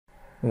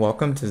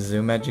Welcome to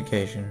Zoom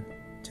Education.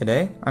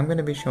 Today, I'm going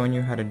to be showing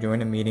you how to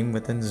join a meeting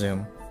within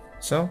Zoom.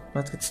 So,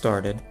 let's get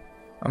started.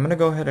 I'm going to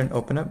go ahead and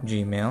open up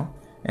Gmail,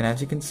 and as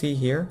you can see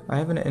here, I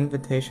have an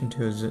invitation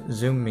to a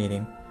Zoom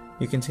meeting.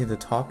 You can see the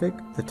topic,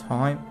 the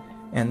time,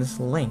 and this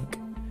link.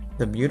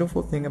 The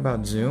beautiful thing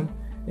about Zoom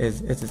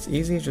is it's as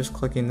easy as just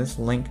clicking this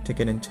link to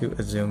get into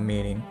a Zoom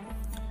meeting.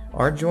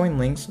 Our join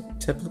links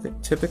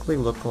typically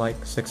look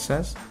like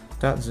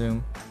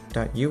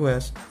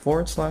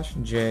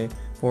success.zoom.us/j/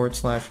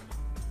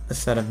 a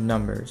set of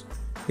numbers.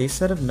 These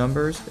set of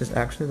numbers is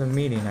actually the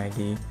meeting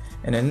ID,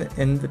 and in the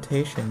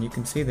invitation you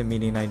can see the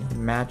meeting ID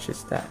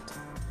matches that.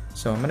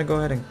 So I'm going to go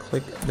ahead and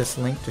click this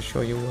link to show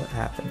you what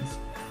happens.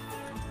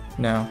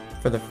 Now,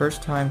 for the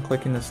first time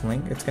clicking this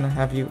link, it's going to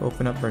have you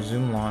open up our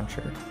Zoom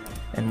launcher.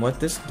 And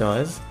what this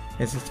does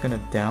is it's going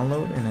to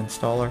download and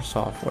install our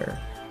software.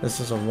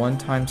 This is a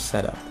one-time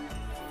setup.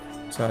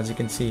 So as you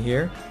can see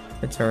here,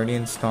 it's already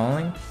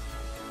installing,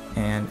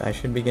 and I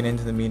should be getting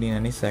into the meeting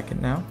any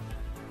second now.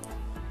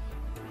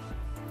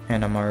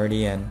 And I'm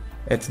already in.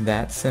 It's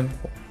that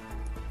simple.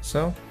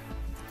 So,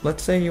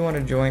 let's say you want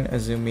to join a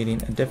Zoom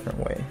meeting a different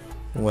way.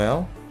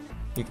 Well,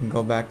 you can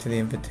go back to the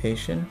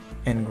invitation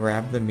and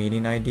grab the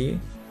meeting ID,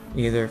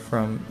 either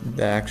from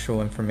the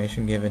actual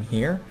information given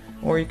here,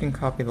 or you can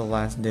copy the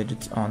last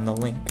digits on the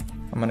link.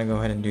 I'm going to go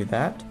ahead and do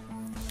that.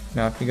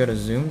 Now if you go to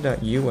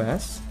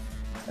zoom.us,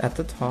 at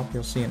the top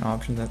you'll see an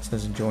option that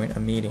says join a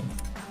meeting.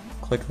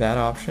 Click that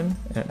option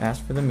and it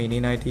asks for the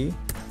meeting ID.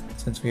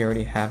 Since we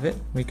already have it,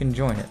 we can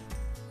join it.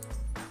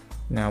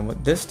 Now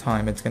this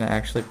time it's going to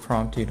actually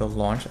prompt you to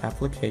launch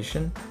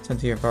application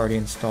since you have already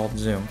installed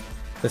Zoom.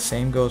 The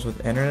same goes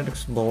with Internet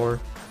Explorer,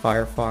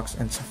 Firefox,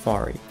 and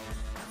Safari.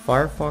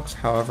 Firefox,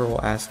 however, will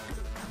ask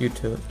you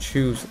to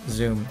choose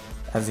Zoom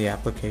as the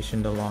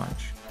application to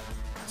launch.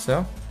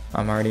 So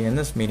I'm already in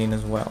this meeting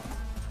as well.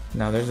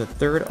 Now there's a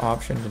third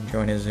option to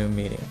join a Zoom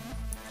meeting.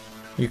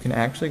 You can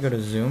actually go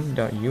to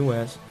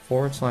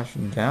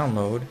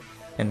zoom.us/download,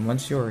 and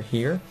once you are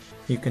here,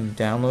 you can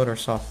download our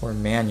software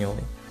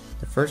manually.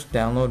 The first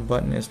download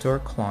button is to our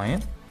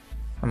client.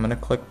 I'm going to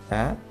click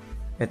that.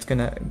 It's going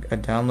to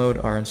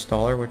download our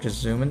installer, which is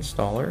Zoom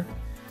Installer,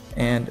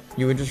 and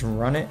you would just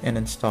run it and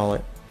install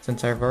it.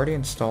 Since I've already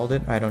installed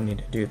it, I don't need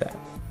to do that.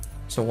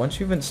 So once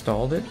you've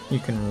installed it, you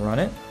can run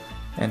it,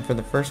 and for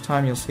the first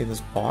time you'll see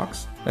this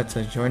box that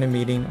says join a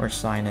meeting or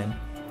sign in.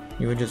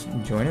 You would just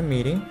join a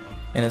meeting,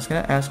 and it's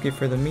going to ask you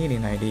for the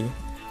meeting ID.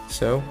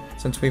 So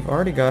since we've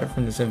already got it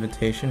from this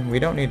invitation, we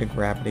don't need to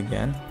grab it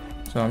again.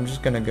 So I'm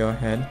just going to go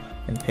ahead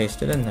and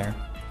paste it in there.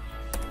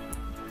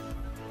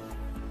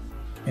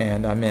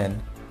 And I'm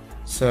in.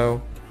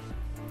 So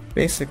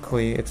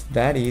basically it's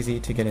that easy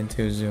to get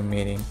into a Zoom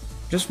meeting.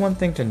 Just one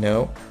thing to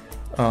note,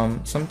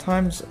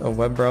 sometimes a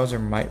web browser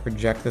might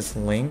reject this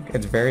link.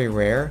 It's very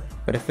rare,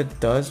 but if it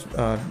does,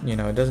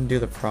 it doesn't do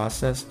the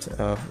process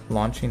of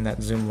launching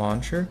that Zoom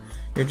launcher,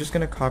 you're just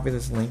going to copy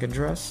this link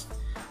address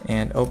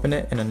and open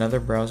it in another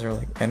browser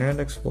like Internet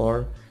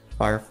Explorer,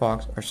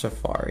 Firefox, or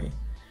Safari.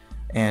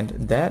 And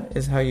that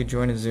is how you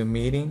join a Zoom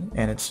meeting,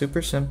 and it's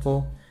super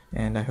simple,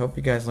 and I hope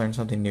you guys learned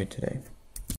something new today.